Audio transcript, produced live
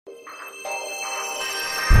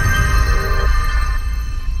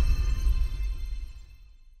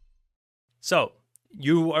So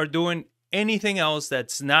you are doing anything else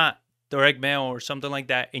that's not direct mail or something like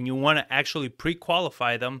that, and you want to actually pre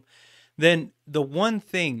qualify them, then the one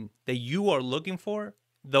thing that you are looking for,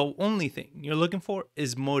 the only thing you're looking for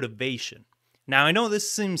is motivation. Now, I know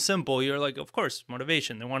this seems simple. You're like, of course,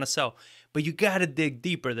 motivation. They want to sell. But you got to dig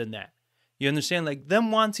deeper than that. You understand? Like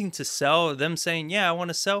them wanting to sell, or them saying, yeah, I want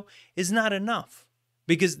to sell is not enough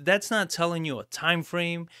because that's not telling you a time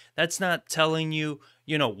frame. That's not telling you,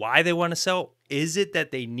 why they want to sell. Is it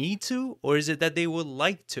that they need to, or is it that they would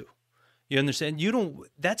like to? You understand? You don't,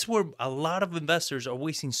 that's where a lot of investors are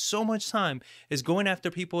wasting so much time is going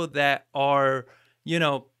after people that are,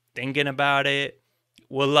 thinking about it,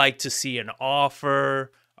 would like to see an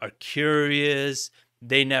offer, are curious,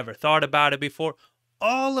 they never thought about it before.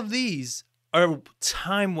 All of these are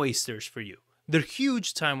time wasters for you. They're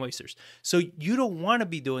huge time wasters. So you don't want to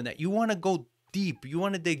be doing that. You want to go deep. You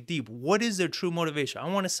want to dig deep. What is their true motivation? I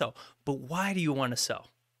want to sell. But why do you want to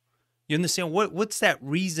sell? You understand what's that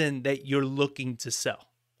reason that you're looking to sell?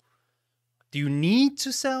 Do you need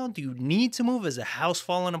to sell? Do you need to move? Is a house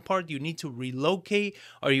falling apart? Do you need to relocate?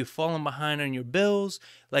 Are you falling behind on your bills?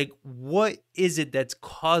 Like, what is it that's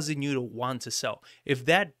causing you to want to sell? If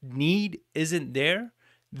that need isn't there,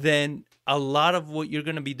 then a lot of what you're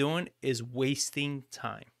going to be doing is wasting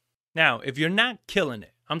time. Now, if you're not killing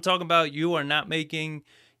it, I'm talking about you are not making,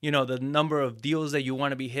 the number of deals that you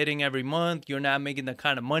want to be hitting every month, you're not making the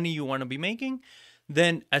kind of money you want to be making,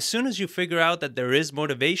 then as soon as you figure out that there is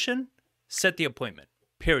motivation, set the appointment,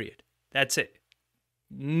 period. That's it.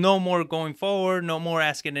 No more going forward, no more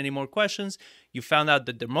asking any more questions. You found out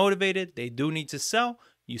that they're motivated, they do need to sell,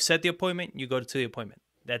 you set the appointment, you go to the appointment.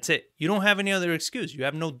 That's it. You don't have any other excuse. You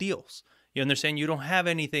have no deals. You understand? You don't have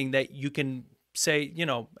anything that you can say,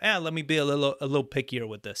 let me be a little pickier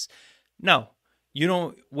with this. No, you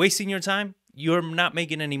don't wasting your time. You're not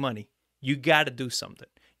making any money. You got to do something.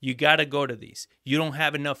 You got to go to these. You don't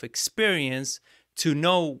have enough experience to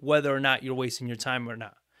know whether or not you're wasting your time or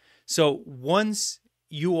not. So once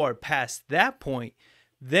you are past that point,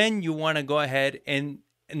 then you want to go ahead and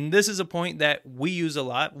this is a point that we use a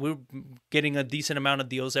lot. We're getting a decent amount of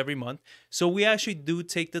deals every month. So we actually do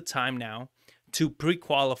take the time now to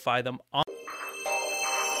pre-qualify them on.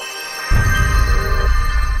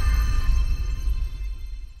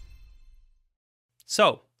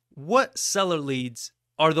 So what seller leads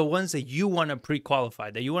are the ones that you want to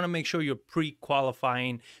pre-qualify, that you want to make sure you're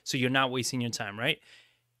pre-qualifying so you're not wasting your time, right?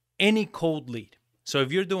 Any cold lead. So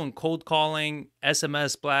if you're doing cold calling,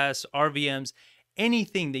 SMS blasts, RVMs,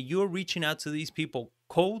 anything that you're reaching out to these people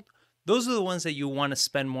cold, those are the ones that you want to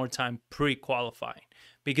spend more time pre-qualifying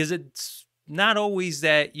because it's not always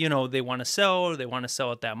that, they want to sell or they want to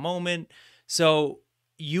sell at that moment. So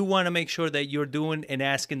you want to make sure that you're doing and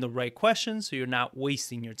asking the right questions so you're not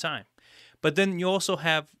wasting your time. But then you also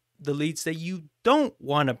have the leads that you don't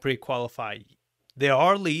want to pre-qualify. There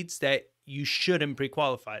are leads that you shouldn't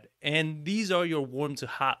pre-qualify. And these are your warm to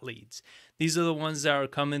hot leads. These are the ones that are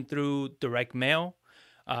coming through direct mail,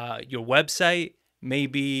 your website,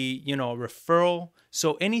 maybe, a referral.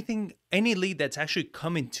 So any lead that's actually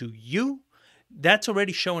coming to you, that's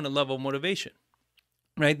already showing a level of motivation,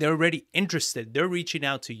 right? They're already interested. They're reaching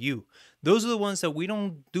out to you. Those are the ones that we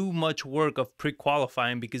don't do much work of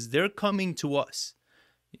pre-qualifying because they're coming to us.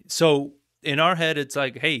 So in our head, it's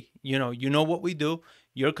like, hey, you know what we do.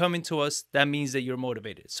 You're coming to us. That means that you're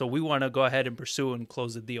motivated. So we want to go ahead and pursue and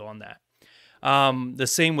close the deal on that. The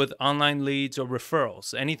same with online leads or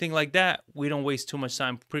referrals. Anything like that, we don't waste too much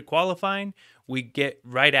time pre-qualifying. We get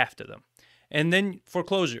right after them. And then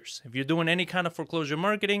foreclosures. If you're doing any kind of foreclosure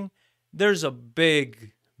marketing, there's a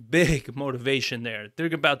big motivation there.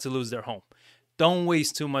 They're about to lose their home. Don't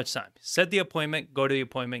waste too much time. Set the appointment, go to the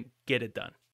appointment, get it done.